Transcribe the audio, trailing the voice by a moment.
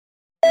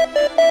Hi.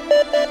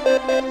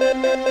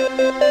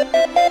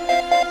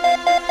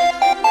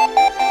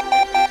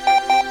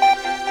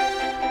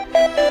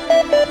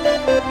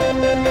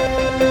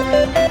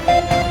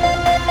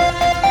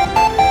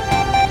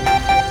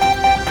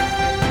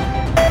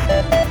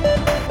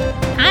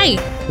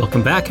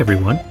 Welcome back,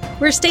 everyone.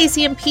 We're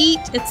Stacy and Pete.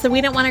 It's the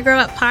We Don't Want to Grow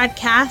Up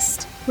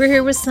podcast. We're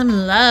here with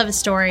some love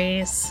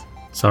stories.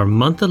 It's our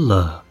month of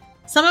love.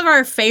 Some of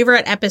our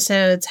favorite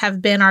episodes have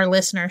been our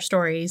listener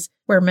stories,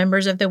 where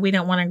members of the We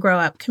Don't Want to Grow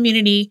Up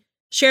community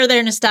share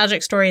their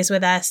nostalgic stories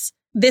with us.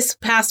 This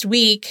past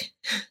week,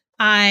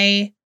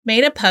 I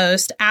made a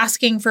post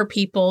asking for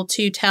people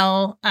to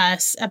tell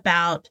us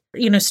about,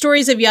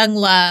 stories of young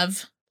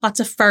love, lots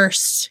of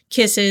firsts,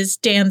 kisses,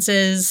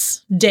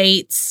 dances,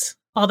 dates,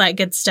 all that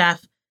good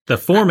stuff. The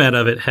format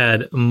of it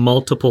had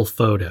multiple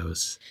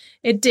photos.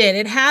 It did.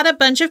 It had a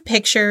bunch of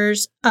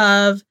pictures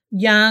of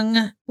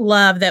young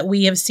love that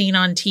we have seen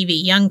on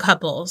TV, young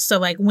couples. So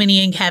like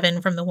Winnie and Kevin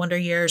from The Wonder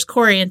Years,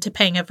 Corey and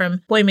Topanga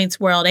from Boy Meets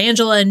World,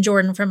 Angela and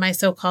Jordan from My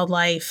So-Called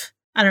Life.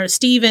 I don't know,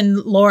 Steve and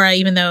Laura,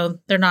 even though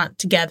they're not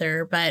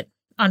together, but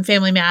on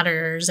Family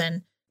Matters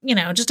and,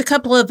 just a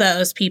couple of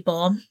those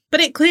people.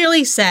 But it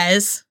clearly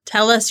says,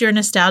 tell us your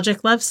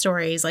nostalgic love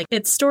stories. Like,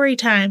 it's story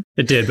time.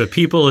 It did, but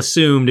people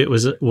assumed it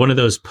was one of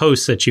those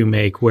posts that you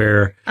make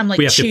where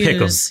we have to pick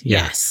them.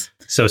 Yeah. Yes.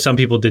 So some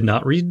people did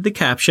not read the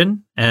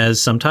caption,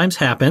 as sometimes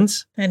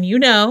happens. And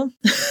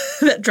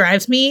that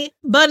drives me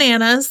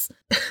bananas.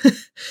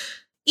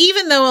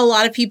 Even though a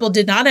lot of people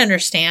did not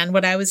understand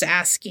what I was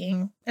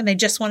asking, and they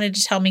just wanted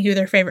to tell me who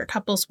their favorite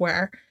couples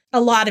were,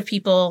 a lot of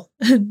people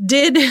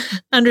did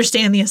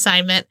understand the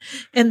assignment,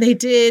 and they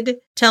did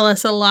tell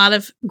us a lot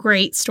of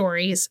great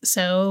stories.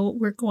 So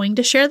we're going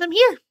to share them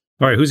here.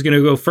 All right, who's going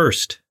to go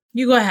first?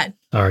 You go ahead.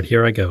 All right,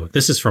 here I go.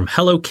 This is from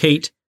Hello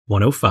Kate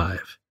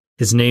 105.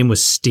 His name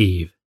was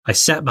Steve. I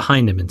sat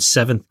behind him in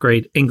 7th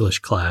grade English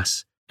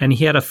class, and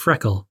he had a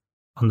freckle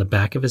on the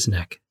back of his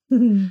neck.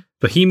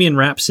 Bohemian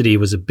Rhapsody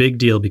was a big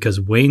deal because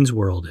Wayne's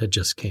World had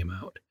just came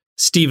out.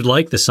 Steve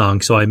liked the song,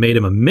 so I made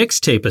him a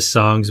mixtape of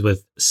songs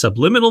with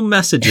subliminal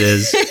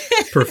messages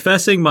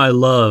professing my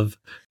love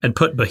and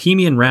put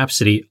Bohemian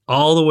Rhapsody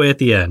all the way at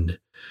the end.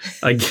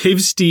 I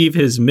gave Steve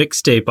his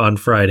mixtape on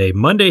Friday.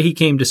 Monday, he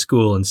came to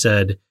school and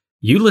said,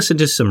 "You listen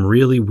to some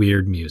really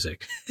weird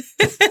music."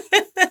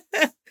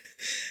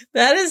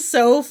 That is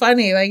so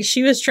funny. Like,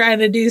 she was trying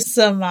to do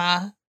some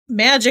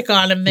magic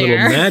on him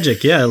there. Little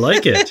magic. Yeah, I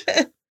like it.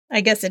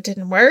 I guess it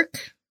didn't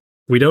work.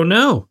 We don't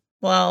know.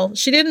 Well,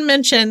 she didn't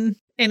mention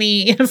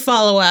any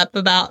follow-up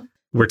about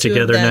we're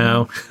together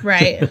now.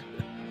 Right.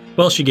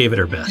 Well, she gave it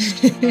her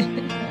best. You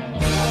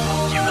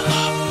will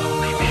love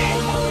only me.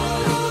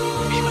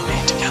 We will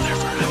be together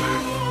forever.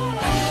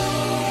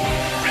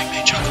 Bring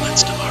me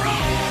chocolates tomorrow.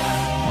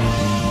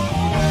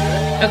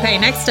 Okay,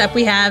 next up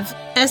we have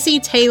Essie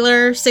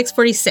Taylor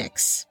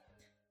 646.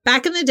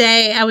 Back in the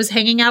day, I was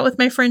hanging out with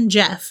my friend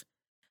Jeff.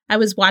 I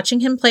was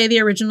watching him play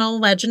the original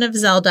Legend of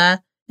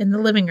Zelda in the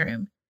living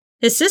room.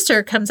 His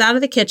sister comes out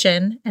of the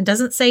kitchen and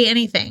doesn't say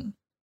anything,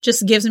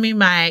 just gives me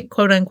my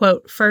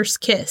quote-unquote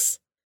first kiss.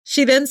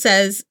 She then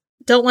says,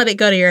 "Don't let it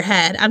go to your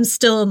head. I'm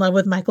still in love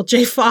with Michael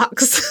J.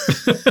 Fox."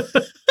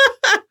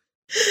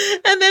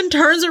 And then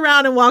turns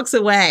around and walks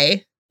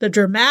away. The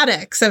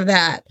dramatics of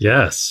that.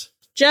 Yes.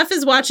 Jeff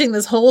is watching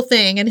this whole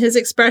thing, and his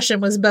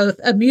expression was both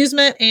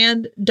amusement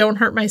and "don't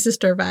hurt my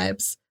sister"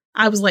 vibes.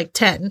 I was like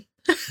 10.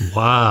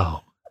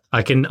 Wow.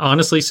 I can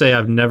honestly say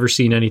I've never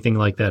seen anything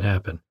like that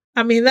happen.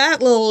 I mean,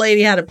 that little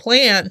lady had a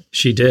plan.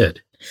 She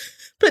did.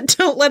 But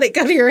don't let it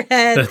go to your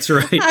head. That's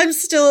right. I'm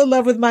still in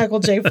love with Michael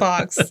J.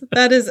 Fox.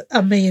 That is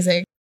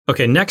amazing.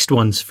 Okay, next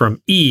one's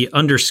from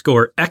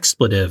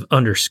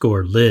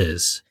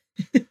E_expletive_Liz.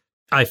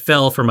 I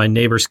fell for my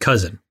neighbor's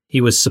cousin. He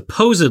was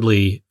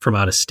supposedly from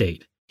out of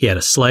state. He had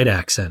a slight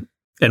accent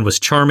and was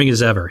charming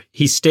as ever.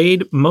 He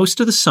stayed most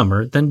of the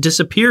summer, then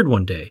disappeared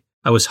one day.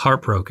 I was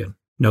heartbroken.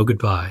 No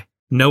goodbye.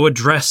 No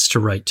address to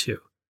write to.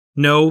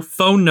 No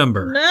phone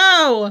number.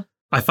 No.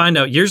 I find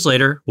out years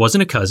later,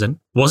 wasn't a cousin,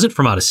 wasn't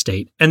from out of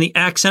state, and the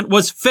accent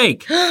was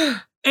fake.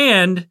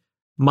 And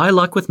my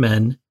luck with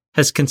men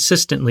has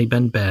consistently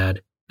been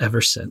bad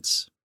ever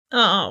since.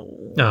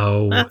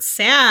 Oh, that's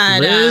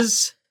sad.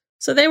 Liz?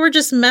 So they were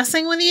just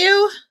messing with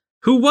you?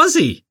 Who was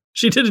he?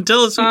 She didn't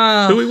tell us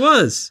who he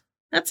was.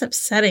 That's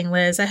upsetting,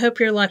 Liz. I hope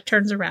your luck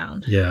turns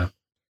around. Yeah.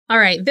 All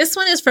right. This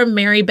one is from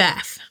Mary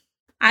Beth.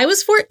 I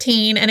was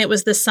 14, and it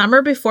was the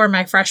summer before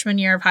my freshman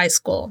year of high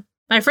school.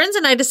 My friends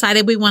and I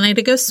decided we wanted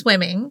to go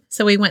swimming,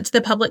 so we went to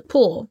the public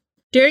pool.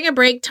 During a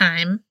break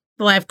time,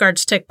 the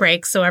lifeguards took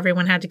breaks, so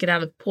everyone had to get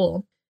out of the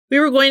pool. We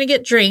were going to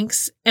get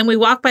drinks, and we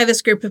walked by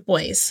this group of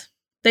boys.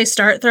 They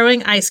start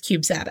throwing ice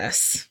cubes at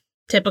us.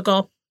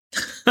 Typical.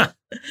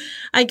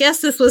 I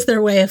guess this was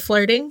their way of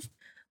flirting.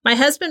 My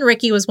husband,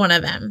 Ricky, was one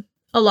of them,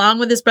 along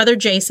with his brother,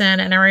 Jason,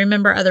 and I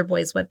remember other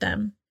boys with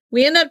them.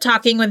 We end up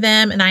talking with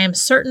them, and I am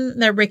certain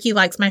that Ricky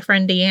likes my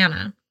friend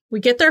Deanna. We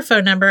get their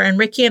phone number, and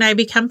Ricky and I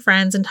become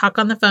friends and talk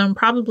on the phone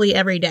probably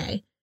every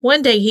day.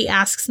 One day he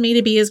asks me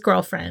to be his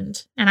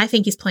girlfriend, and I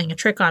think he's playing a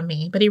trick on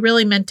me, but he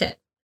really meant it.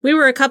 We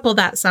were a couple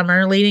that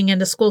summer leading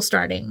into school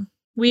starting.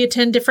 We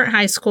attend different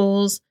high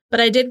schools,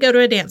 but I did go to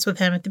a dance with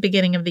him at the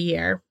beginning of the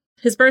year.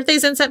 His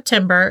birthday's in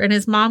September, and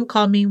his mom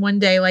called me one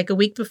day like a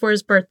week before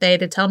his birthday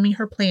to tell me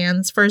her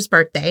plans for his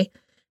birthday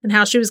and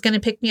how she was going to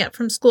pick me up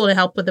from school to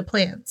help with the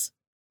plans.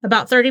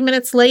 About 30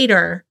 minutes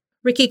later,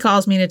 Ricky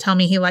calls me to tell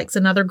me he likes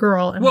another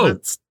girl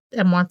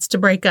and wants to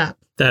break up.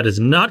 That is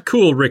not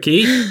cool,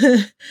 Ricky.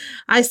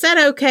 I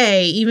said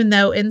okay, even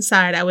though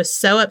inside I was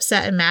so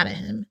upset and mad at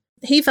him.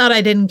 He thought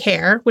I didn't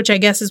care, which I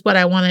guess is what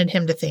I wanted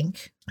him to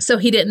think. So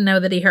he didn't know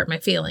that he hurt my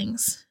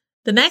feelings.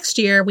 The next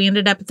year, we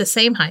ended up at the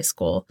same high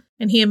school,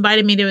 and he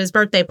invited me to his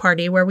birthday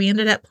party where we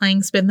ended up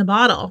playing Spin the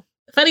Bottle.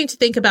 Funny to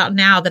think about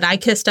now that I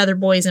kissed other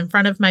boys in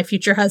front of my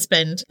future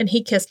husband, and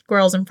he kissed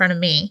girls in front of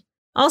me.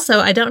 Also,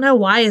 I don't know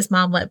why his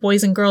mom let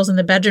boys and girls in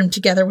the bedroom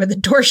together with the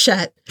door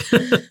shut.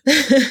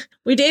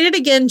 We dated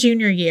again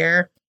junior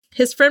year.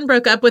 His friend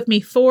broke up with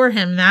me for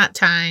him that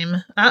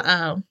time.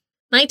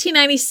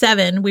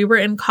 1997, we were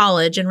in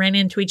college and ran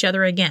into each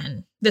other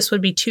again. This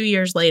would be 2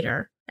 years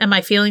later, and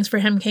my feelings for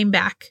him came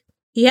back.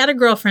 He had a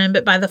girlfriend,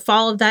 but by the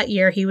fall of that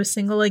year, he was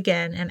single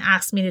again and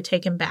asked me to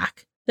take him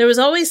back. There was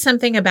always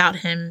something about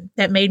him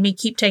that made me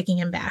keep taking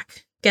him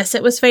back. Guess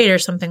it was fate or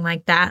something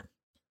like that.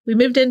 We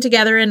moved in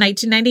together in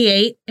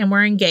 1998 and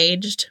were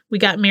engaged. We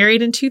got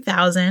married in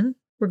 2000.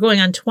 We're going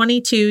on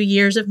 22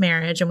 years of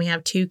marriage and we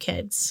have 2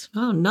 kids.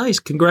 Oh, nice.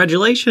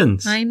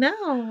 Congratulations. I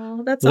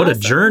know. That's what awesome.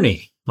 a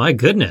journey. My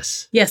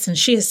goodness. Yes, and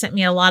she has sent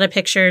me a lot of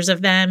pictures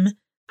of them.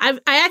 I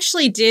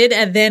actually did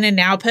a then and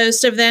now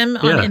post of them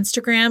on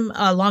Instagram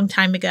a long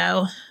time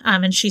ago,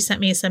 and she sent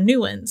me some new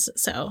ones.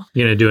 So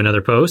you going to do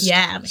another post?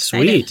 Yeah, I'm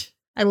excited. Sweet.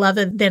 I love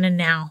it then and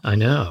now. I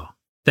know.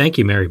 Thank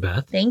you, Mary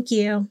Beth. Thank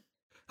you.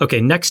 Okay,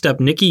 next up,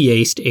 Nikki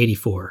Yaste,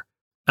 84.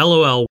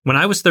 LOL, when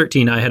I was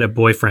 13, I had a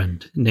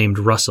boyfriend named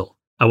Russell.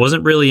 I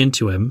wasn't really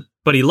into him,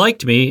 but he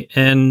liked me,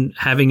 and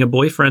having a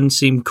boyfriend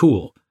seemed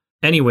cool.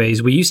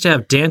 Anyways, we used to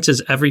have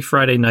dances every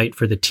Friday night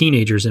for the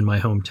teenagers in my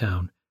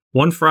hometown.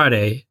 One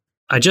Friday,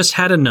 I just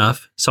had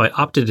enough, so I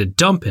opted to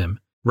dump him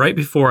right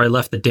before I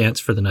left the dance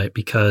for the night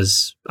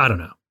because, I don't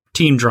know,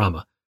 teen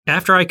drama.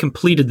 After I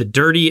completed the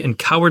dirty and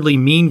cowardly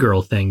mean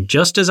girl thing,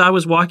 just as I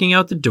was walking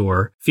out the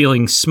door,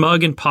 feeling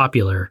smug and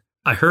popular,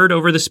 I heard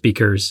over the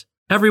speakers,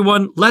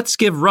 "Everyone, let's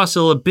give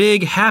Russell a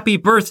big happy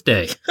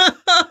birthday."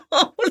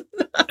 Oh,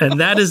 no.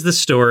 And that is the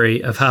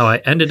story of how I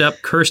ended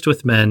up cursed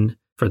with men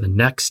for the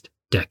next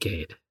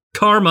decade.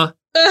 Karma.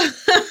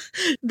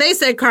 They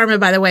said karma,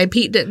 by the way.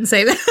 Pete didn't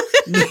say that.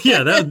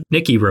 Yeah,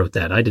 Nikki wrote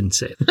that. I didn't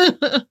say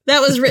it.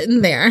 That was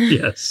written there.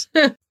 Yes.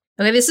 Okay,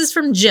 this is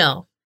from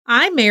Jill.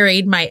 I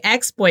married my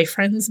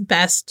ex-boyfriend's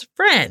best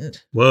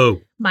friend.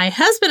 Whoa. My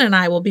husband and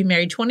I will be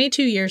married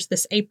 22 years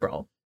this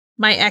April.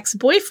 My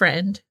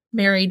ex-boyfriend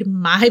married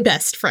my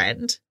best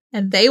friend,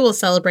 and they will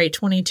celebrate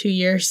 22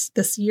 years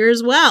this year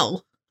as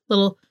well.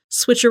 Little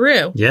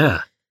switcheroo.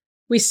 Yeah.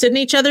 We stood in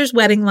each other's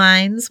wedding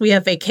lines. We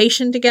have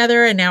vacation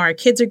together, and now our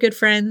kids are good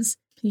friends.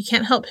 You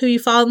can't help who you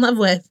fall in love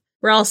with.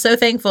 We're all so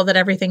thankful that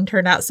everything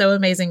turned out so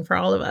amazing for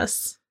all of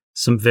us.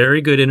 Some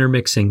very good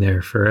intermixing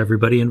there for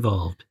everybody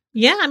involved.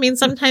 Yeah, I mean,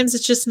 sometimes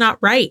it's just not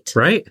right.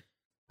 Right.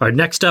 All right,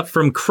 next up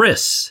from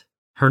Chris.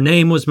 Her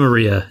name was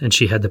Maria, and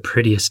she had the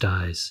prettiest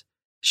eyes.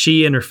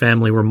 She and her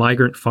family were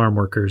migrant farm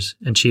workers,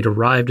 and she'd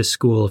arrived to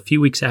school a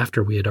few weeks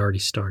after we had already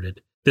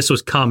started. This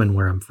was common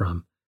where I'm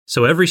from.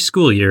 So every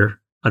school year,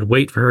 I'd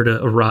wait for her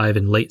to arrive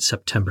in late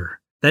September.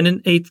 Then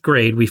in 8th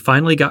grade, we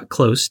finally got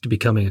close to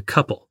becoming a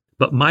couple.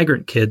 But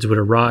migrant kids would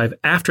arrive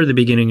after the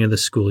beginning of the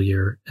school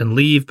year and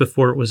leave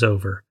before it was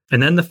over.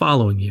 And then the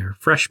following year,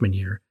 freshman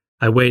year,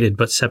 I waited,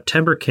 but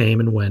September came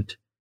and went,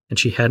 and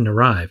she hadn't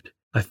arrived.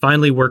 I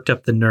finally worked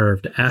up the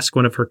nerve to ask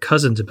one of her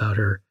cousins about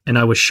her, and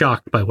I was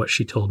shocked by what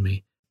she told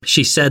me.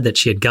 She said that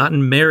she had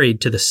gotten married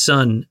to the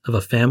son of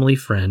a family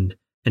friend,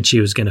 and she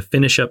was going to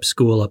finish up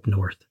school up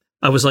north.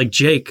 I was like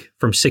Jake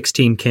from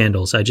 16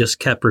 Candles. I just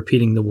kept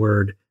repeating the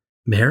word,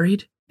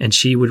 married? And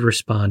she would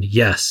respond,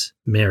 yes,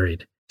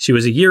 married. She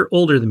was a year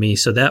older than me,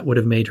 so that would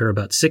have made her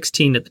about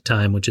 16 at the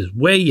time, which is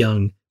way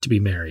young to be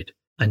married.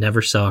 I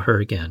never saw her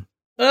again.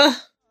 Ugh,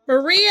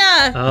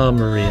 Maria! Oh,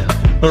 Maria.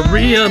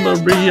 Maria!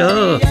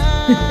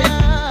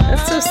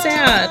 That's so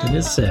sad. It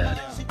is sad.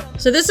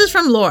 So this is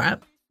from Laura.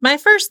 My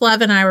first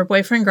love and I were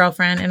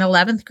boyfriend-girlfriend in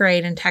 11th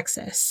grade in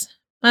Texas.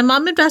 My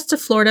mom moved us to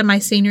Florida my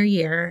senior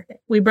year.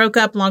 We broke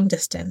up long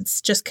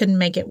distance, just couldn't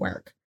make it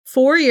work.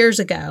 4 years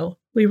ago,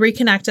 we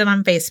reconnected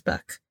on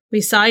Facebook. We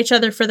saw each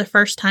other for the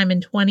first time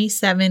in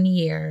 27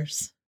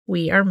 years.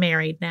 We are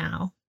married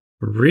now.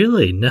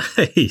 Really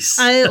nice.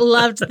 I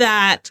loved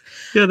that.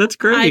 Yeah, that's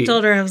great. I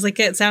told her, I was like,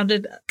 it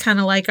sounded kind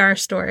of like our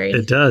story.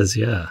 It does,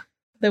 yeah.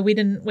 Though we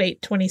didn't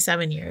wait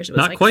 27 years. It was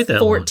Not like quite that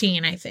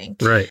 14, long. I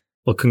think. Right.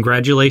 Well,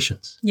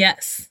 congratulations.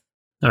 Yes.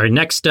 All right,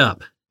 next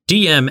up,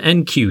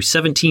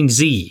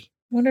 DMNQ17Z. I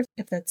wonder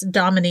if that's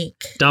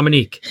Dominique.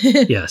 Dominique,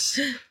 yes.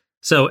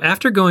 So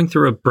after going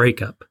through a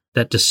breakup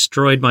that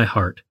destroyed my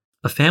heart,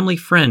 a family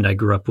friend I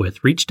grew up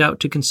with reached out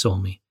to console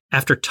me.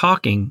 After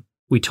talking,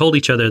 we told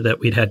each other that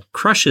we'd had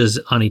crushes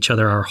on each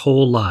other our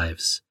whole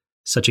lives.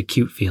 Such a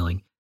cute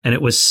feeling. And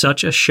it was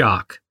such a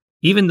shock.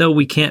 Even though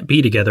we can't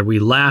be together, we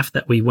laughed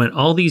that we went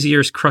all these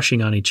years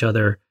crushing on each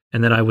other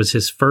and that I was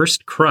his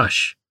first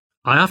crush.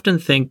 I often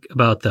think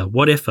about the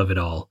what if of it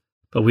all,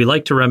 but we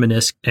like to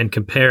reminisce and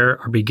compare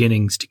our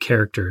beginnings to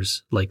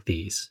characters like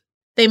these.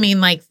 They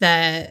mean like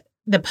the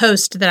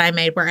post that I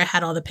made where I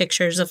had all the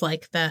pictures of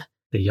like the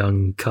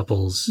young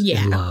couples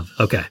in love.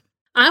 Okay.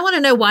 I want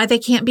to know why they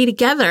can't be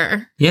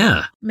together.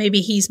 Yeah.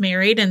 Maybe he's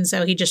married and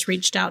so he just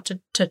reached out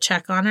to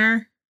check on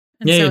her.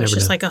 And Yeah, so you it's never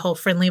just know. like a whole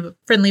friendly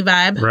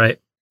vibe. Right.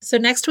 So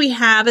next we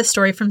have a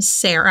story from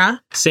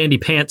Sarah. Sandy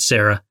Pants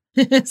Sarah.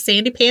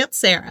 Sandy Pants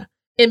Sarah.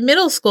 In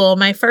middle school,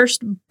 my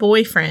first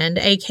boyfriend,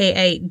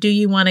 aka do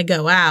you want to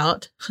go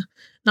out,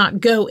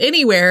 not go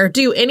anywhere,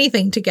 do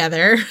anything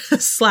together,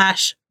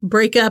 /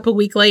 break up a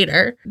week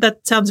later.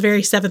 That sounds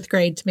very 7th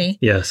grade to me.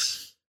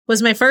 Yes.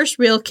 Was my first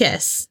real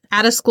kiss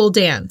at a school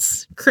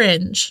dance.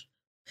 Cringe.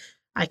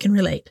 I can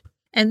relate.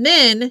 And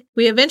then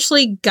we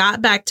eventually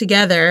got back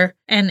together,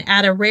 and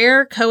at a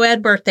rare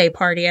co-ed birthday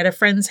party at a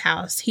friend's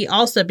house, he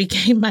also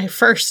became my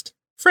first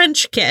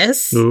French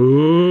kiss.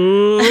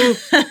 Ooh.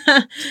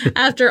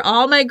 After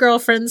all my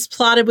girlfriends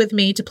plotted with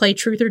me to play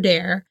Truth or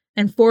Dare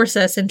and force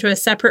us into a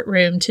separate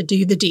room to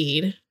do the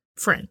deed.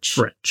 French.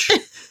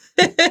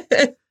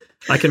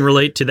 I can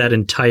relate to that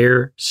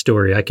entire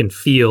story. I can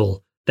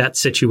feel that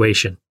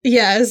situation.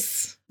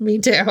 Yes, me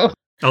too.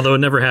 Although it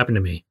never happened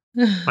to me.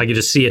 I could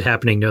just see it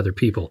happening to other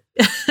people.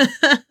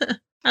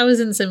 I was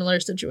in similar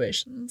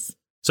situations.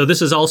 So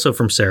this is also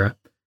from Sarah.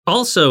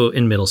 Also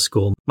in middle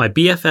school, my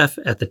BFF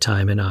at the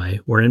time and I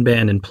were in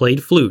band and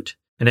played flute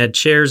and had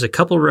chairs a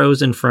couple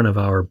rows in front of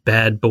our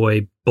bad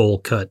boy bowl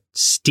cut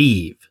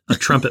Steve, a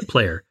trumpet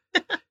player.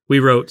 We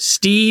wrote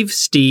Steve,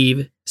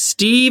 Steve,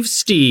 Steve,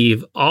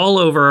 Steve all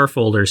over our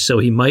folders so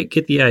he might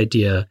get the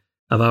idea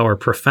of our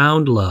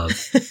profound love.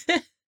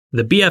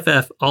 The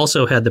BFF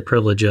also had the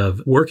privilege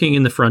of working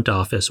in the front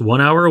office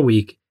 1 hour a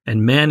week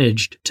and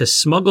managed to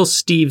smuggle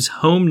Steve's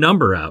home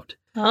number out.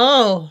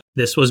 Oh.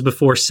 This was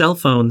before cell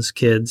phones,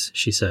 kids,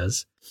 she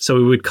says. So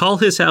we would call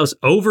his house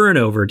over and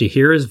over to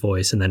hear his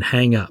voice and then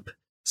hang up.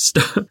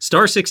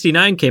 Star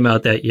 69 came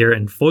out that year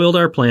and foiled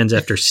our plans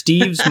after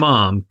Steve's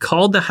mom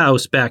called the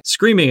house back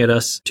screaming at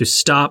us to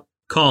stop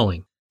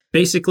calling.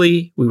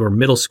 Basically, we were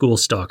middle school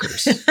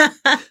stalkers.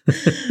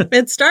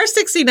 And Star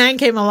 69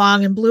 came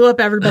along and blew up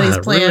everybody's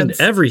plans. Ruined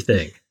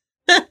everything.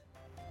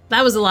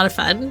 That was a lot of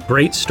fun.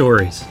 Great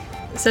stories.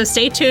 So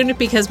stay tuned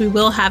because we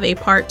will have a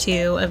part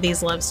 2 of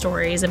these love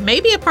stories and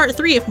maybe a part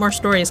 3 if more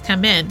stories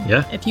come in.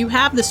 Yeah. If you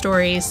have the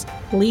stories,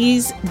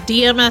 please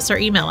DM us or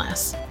email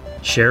us.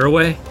 Share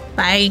away.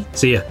 Bye.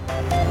 See ya.